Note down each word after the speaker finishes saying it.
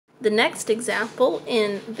The next example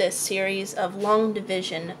in this series of long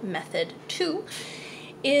division method 2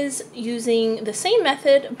 is using the same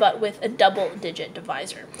method but with a double-digit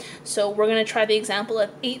divisor. So we're going to try the example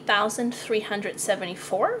of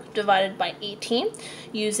 8,374 divided by 18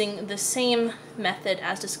 using the same method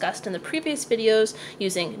as discussed in the previous videos,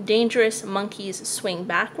 using dangerous monkeys swing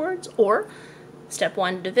backwards, or step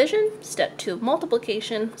 1 division, step 2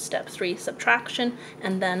 multiplication, step 3 subtraction,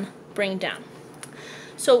 and then bring down.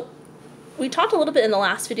 So we talked a little bit in the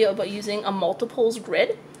last video about using a multiples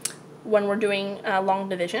grid when we're doing long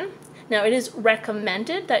division. Now it is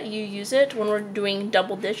recommended that you use it when we're doing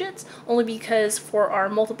double digits, only because for our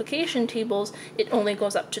multiplication tables it only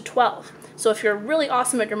goes up to 12. So if you're really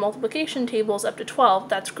awesome at your multiplication tables up to 12,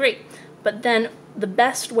 that's great. But then the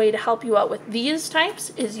best way to help you out with these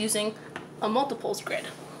types is using a multiples grid,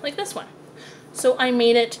 like this one. So I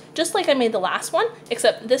made it just like I made the last one,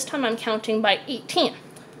 except this time I'm counting by 18.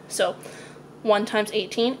 So 1 times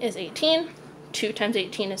 18 is 18, 2 times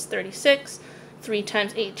 18 is 36, 3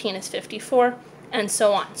 times 18 is 54, and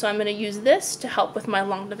so on. So I'm going to use this to help with my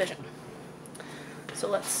long division. So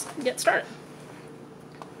let's get started.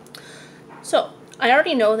 So I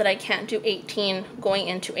already know that I can't do 18 going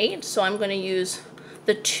into 8, so I'm going to use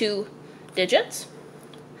the 2 digits.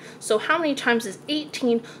 So how many times does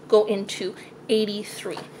 18 go into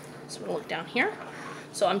 83? So we'll look down here.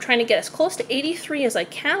 So I'm trying to get as close to 83 as I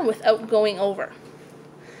can without going over.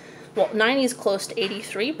 Well, 90 is close to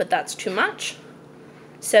 83, but that's too much.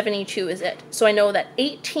 72 is it. So I know that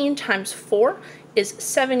 18 times 4 is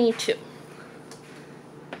 72.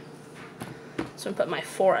 So I'm going to put my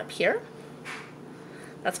 4 up here.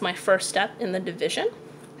 That's my first step in the division.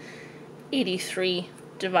 83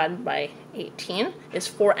 divided by 18 is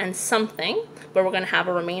 4 and something, but we're going to have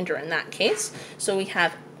a remainder in that case. So we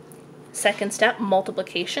have second step,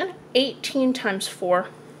 multiplication. 18 times 4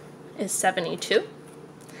 is 72.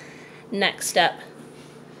 Next step,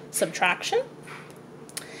 subtraction.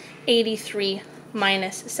 83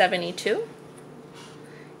 minus 72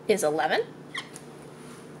 is 11.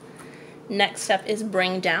 Next step is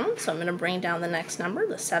bring down. So I'm going to bring down the next number,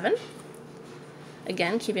 the 7.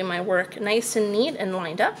 Again, keeping my work nice and neat and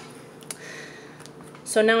lined up.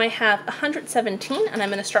 So now I have 117, and I'm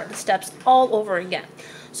going to start the steps all over again.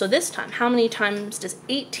 So this time, how many times does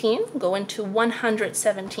 18 go into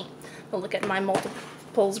 117? We'll look at my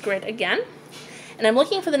multiples grid again. And I'm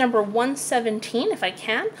looking for the number 117 if I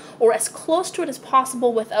can, or as close to it as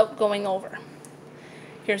possible without going over.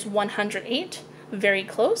 Here's 108, very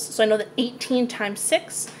close. So I know that 18 times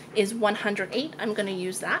 6 is 108. I'm going to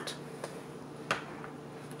use that.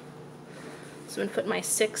 So I'm going to put my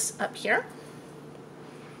 6 up here.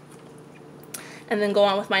 And then go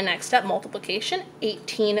on with my next step, multiplication.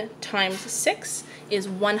 18 times 6 is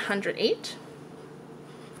 108.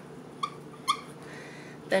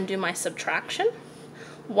 Then do my subtraction.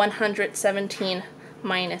 117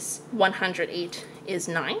 minus 108 is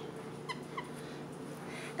 9.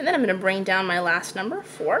 And then I'm going to bring down my last number,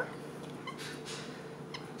 4.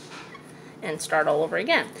 And start all over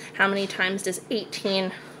again. How many times does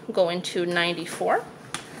 18 go into 94?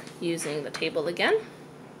 Using the table again.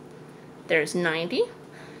 There's 90,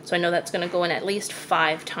 so I know that's going to go in at least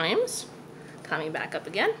 5 times. Coming back up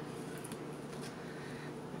again.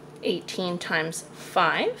 18 times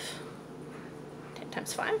 5, 10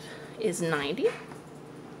 times 5 is 90.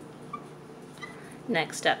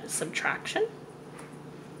 Next step is subtraction.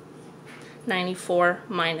 94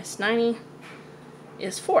 minus 90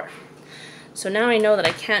 is 4. So now I know that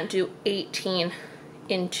I can't do 18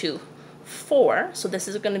 into 4, so this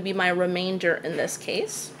is going to be my remainder in this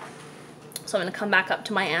case. So I'm going to come back up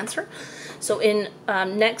to my answer. So in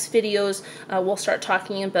next videos, we'll start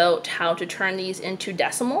talking about how to turn these into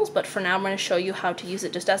decimals, but for now I'm going to show you how to use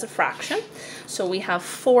it just as a fraction. So we have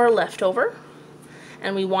 4 left over,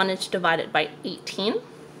 and we wanted to divide it by 18.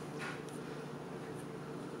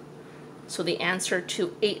 So the answer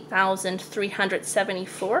to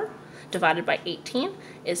 8,374 divided by 18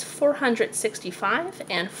 is 465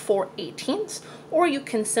 and 4/18, or you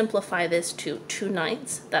can simplify this to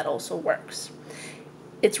 2/9. That also works.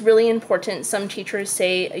 It's really important. Some teachers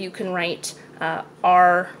say you can write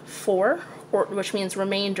R4, which means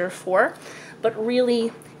remainder 4, but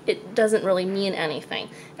really it doesn't really mean anything.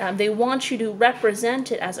 They want you to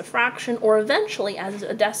represent it as a fraction or eventually as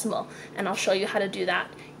a decimal, and I'll show you how to do that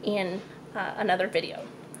in another video.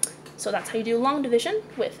 So that's how you do long division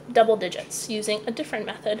with double digits using a different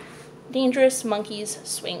method. Dangerous monkeys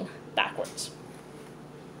swing backwards.